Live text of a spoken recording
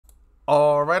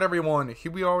Alright everyone,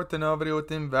 here we are with another video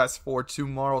with Invest for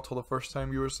Tomorrow. To the first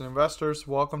time viewers and investors,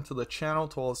 welcome to the channel.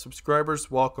 To all the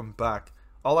subscribers, welcome back.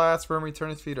 All I ask for in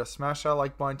return is for you to smash that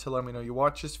like button to let me know you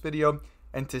watch this video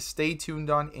and to stay tuned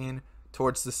on in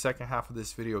towards the second half of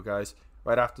this video, guys.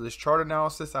 Right after this chart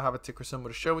analysis, I have a ticker symbol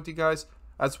to share with you guys,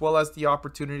 as well as the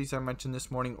opportunities I mentioned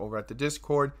this morning over at the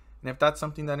Discord. And if that's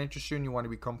something that interests you and you want to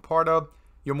become part of,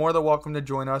 you're more than welcome to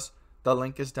join us. The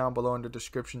link is down below in the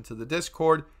description to the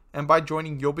Discord. And by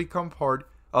joining, you'll become part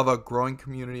of a growing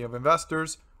community of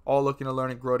investors, all looking to learn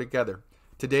and grow together.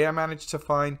 Today, I managed to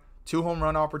find two home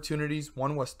run opportunities.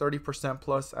 One was 30%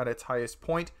 plus at its highest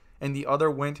point, and the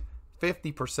other went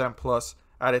 50% plus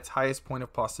at its highest point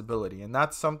of possibility. And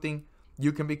that's something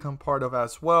you can become part of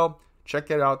as well. Check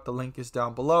it out. The link is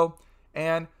down below.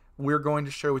 And we're going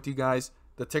to share with you guys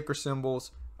the ticker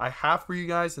symbols I have for you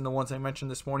guys and the ones I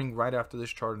mentioned this morning right after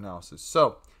this chart analysis.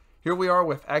 So here we are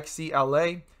with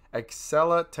XELA.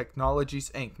 Exela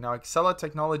Technologies Inc. Now, Exela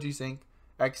Technologies Inc.,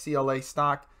 XELA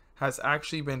stock, has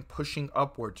actually been pushing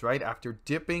upwards, right? After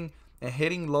dipping and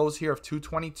hitting lows here of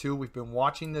 222, we've been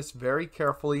watching this very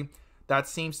carefully. That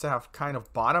seems to have kind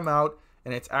of bottomed out,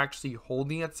 and it's actually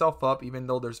holding itself up, even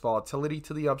though there's volatility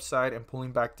to the upside and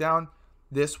pulling back down.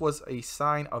 This was a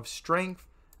sign of strength,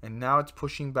 and now it's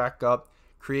pushing back up,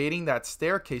 creating that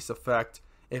staircase effect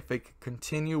if it could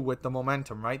continue with the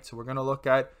momentum, right? So we're going to look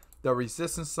at the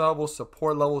resistance levels,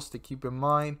 support levels to keep in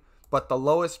mind, but the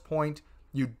lowest point,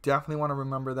 you definitely want to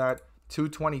remember that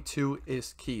 222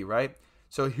 is key, right?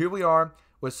 So here we are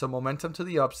with some momentum to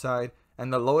the upside,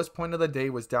 and the lowest point of the day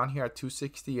was down here at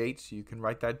 268, so you can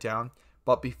write that down.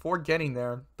 But before getting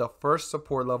there, the first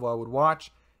support level I would watch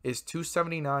is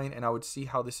 279, and I would see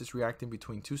how this is reacting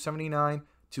between 279,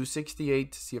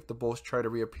 268 to see if the bulls try to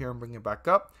reappear and bring it back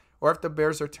up, or if the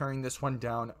bears are tearing this one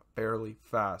down fairly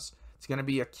fast. It's going to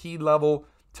be a key level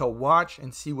to watch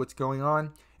and see what's going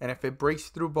on. And if it breaks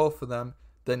through both of them,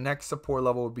 the next support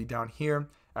level would be down here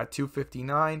at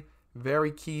 259.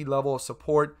 Very key level of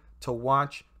support to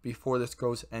watch before this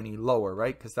goes any lower,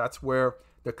 right? Because that's where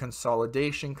the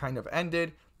consolidation kind of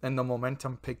ended and the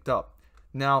momentum picked up.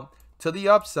 Now, to the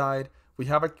upside, we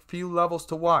have a few levels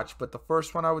to watch, but the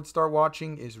first one I would start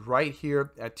watching is right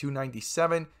here at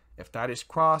 297. If that is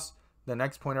crossed, the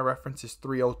next point of reference is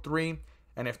 303.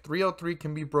 And if 303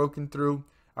 can be broken through,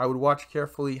 I would watch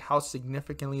carefully how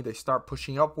significantly they start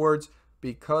pushing upwards,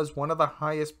 because one of the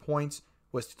highest points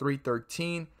was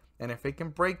 313. And if it can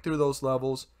break through those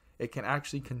levels, it can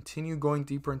actually continue going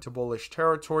deeper into bullish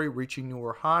territory, reaching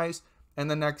newer highs.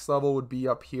 And the next level would be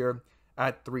up here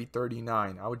at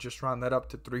 339. I would just round that up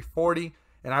to 340.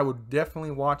 And I would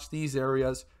definitely watch these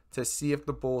areas to see if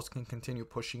the bulls can continue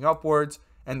pushing upwards.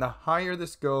 And the higher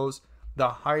this goes, the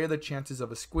higher the chances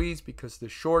of a squeeze, because the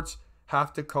shorts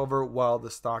have to cover while the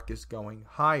stock is going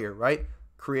higher, right?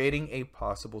 Creating a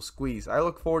possible squeeze. I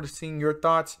look forward to seeing your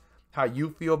thoughts, how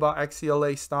you feel about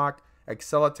XELA stock,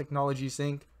 Exela Technologies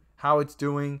Inc., how it's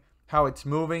doing, how it's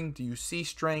moving. Do you see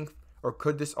strength, or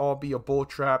could this all be a bull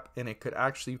trap and it could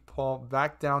actually fall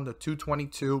back down to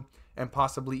 222 and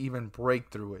possibly even break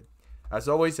through it? As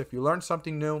always, if you learned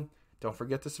something new, don't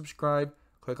forget to subscribe.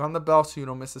 Click on the bell so you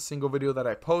don't miss a single video that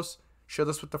I post. Share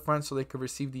this with a friend so they could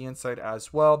receive the insight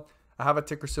as well. I have a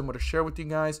ticker symbol to share with you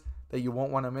guys that you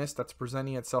won't want to miss, that's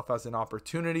presenting itself as an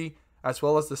opportunity, as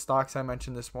well as the stocks I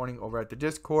mentioned this morning over at the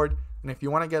Discord. And if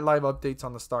you want to get live updates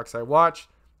on the stocks I watch,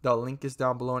 the link is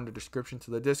down below in the description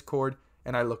to the Discord.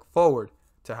 And I look forward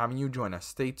to having you join us.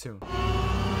 Stay tuned.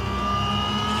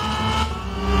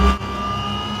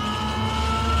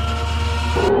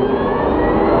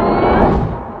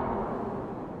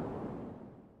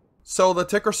 So the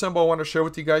ticker symbol I want to share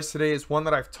with you guys today is one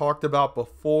that I've talked about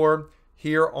before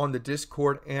here on the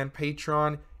Discord and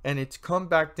Patreon, and it's come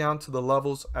back down to the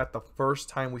levels at the first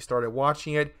time we started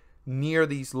watching it, near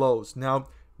these lows. Now,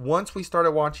 once we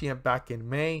started watching it back in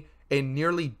May, it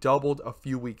nearly doubled a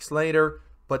few weeks later,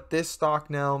 but this stock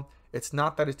now, it's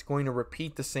not that it's going to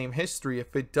repeat the same history.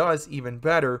 If it does, even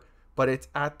better, but it's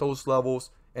at those levels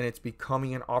and it's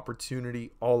becoming an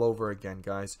opportunity all over again,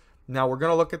 guys. Now, we're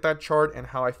going to look at that chart and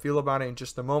how I feel about it in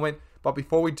just a moment. But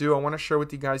before we do, I want to share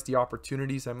with you guys the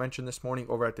opportunities I mentioned this morning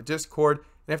over at the Discord.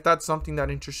 And if that's something that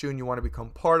interests you and you want to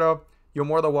become part of, you're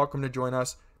more than welcome to join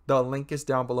us. The link is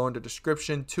down below in the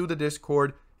description to the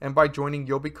Discord. And by joining,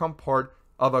 you'll become part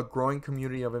of a growing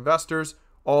community of investors,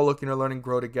 all looking to learn and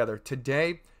grow together.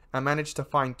 Today, I managed to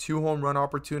find two home run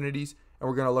opportunities, and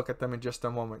we're going to look at them in just a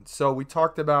moment. So we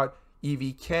talked about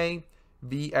EVK,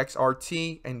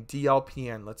 VXRT, and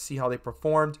DLPN. Let's see how they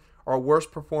performed. Our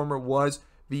worst performer was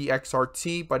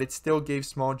VXRT, but it still gave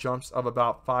small jumps of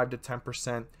about 5 to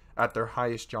 10% at their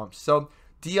highest jumps. So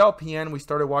DLPN, we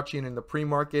started watching in the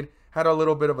pre-market, had a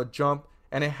little bit of a jump,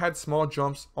 and it had small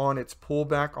jumps on its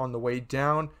pullback on the way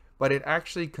down, but it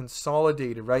actually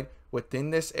consolidated right within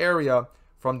this area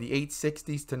from the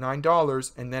 860s to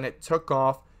 $9, and then it took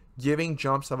off, giving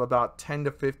jumps of about 10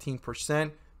 to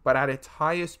 15%, but at its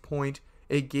highest point,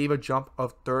 it gave a jump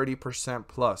of 30%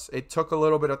 plus. It took a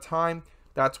little bit of time.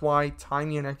 That's why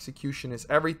timing and execution is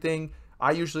everything.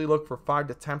 I usually look for 5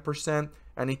 to 10%.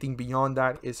 Anything beyond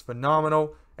that is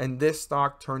phenomenal. And this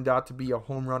stock turned out to be a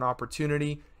home run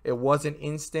opportunity. It wasn't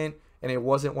instant, and it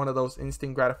wasn't one of those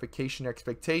instant gratification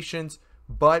expectations,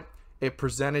 but it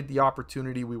presented the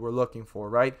opportunity we were looking for,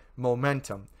 right?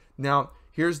 Momentum. Now,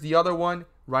 here's the other one.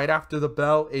 Right after the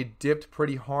bell, it dipped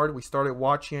pretty hard. We started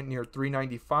watching it near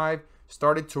 395,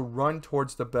 started to run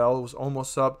towards the bell. It was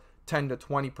almost up 10 to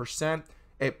 20%.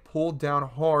 It pulled down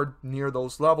hard near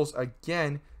those levels.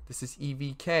 Again, this is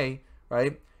EVK,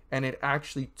 right? And it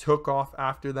actually took off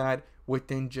after that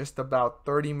within just about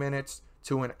 30 minutes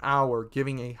to an hour,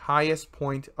 giving a highest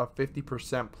point of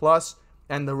 50% plus.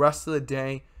 And the rest of the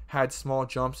day had small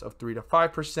jumps of 3 to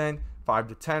 5%, 5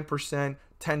 to 10%,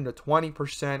 10 to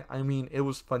 20%. I mean, it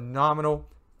was phenomenal,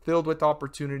 filled with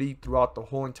opportunity throughout the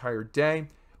whole entire day.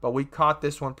 But we caught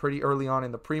this one pretty early on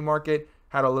in the pre-market,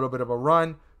 had a little bit of a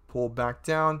run, pulled back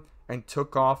down, and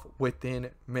took off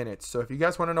within minutes. So if you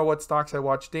guys want to know what stocks I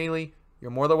watch daily,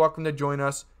 you're more than welcome to join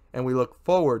us, and we look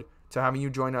forward to having you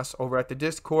join us over at the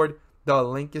Discord. The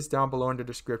link is down below in the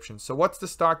description. So what's the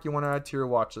stock you want to add to your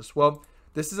watch list? Well,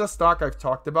 this is a stock I've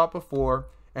talked about before,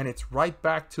 and it's right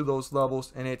back to those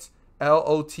levels, and it's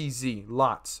LOTZ,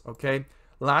 LOTS, okay?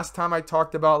 Last time I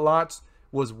talked about LOTS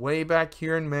was way back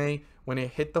here in May when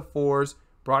it hit the 4s,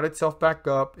 brought itself back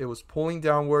up. It was pulling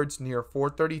downwards near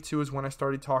 432 is when I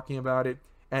started talking about it,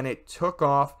 and it took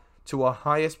off to a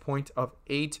highest point of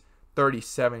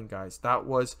 837, guys. That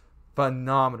was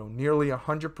phenomenal, nearly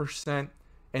 100%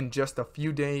 in just a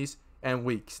few days and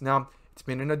weeks. Now, it's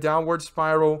been in a downward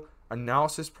spiral.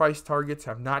 Analysis price targets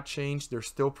have not changed. They're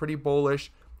still pretty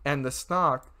bullish, and the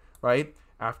stock, right,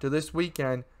 after this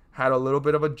weekend had a little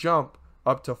bit of a jump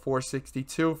up to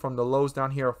 462 from the lows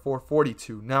down here of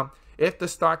 442. Now, if the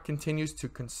stock continues to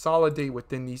consolidate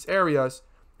within these areas,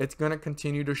 it's going to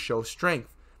continue to show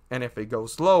strength. And if it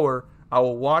goes lower, I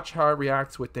will watch how it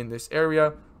reacts within this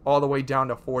area all the way down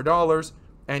to $4.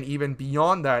 And even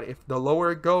beyond that, if the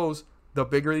lower it goes, the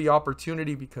bigger the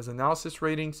opportunity, because analysis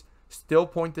ratings still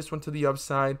point this one to the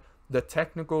upside. The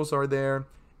technicals are there.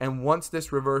 And once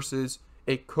this reverses,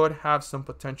 it could have some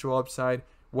potential upside,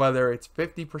 whether it's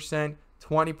 50%,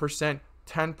 20%,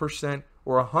 10%,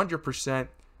 or 100%.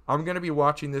 I'm going to be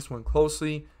watching this one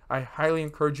closely. I highly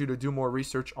encourage you to do more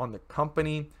research on the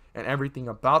company and everything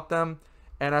about them.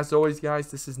 And as always,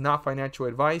 guys, this is not financial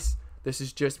advice. This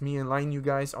is just me enlightening you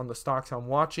guys on the stocks I'm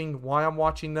watching, why I'm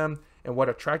watching them, and what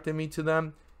attracted me to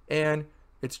them. And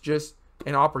it's just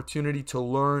an opportunity to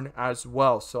learn as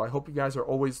well. So I hope you guys are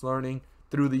always learning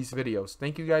through these videos.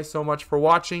 Thank you guys so much for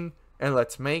watching, and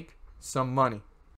let's make some money.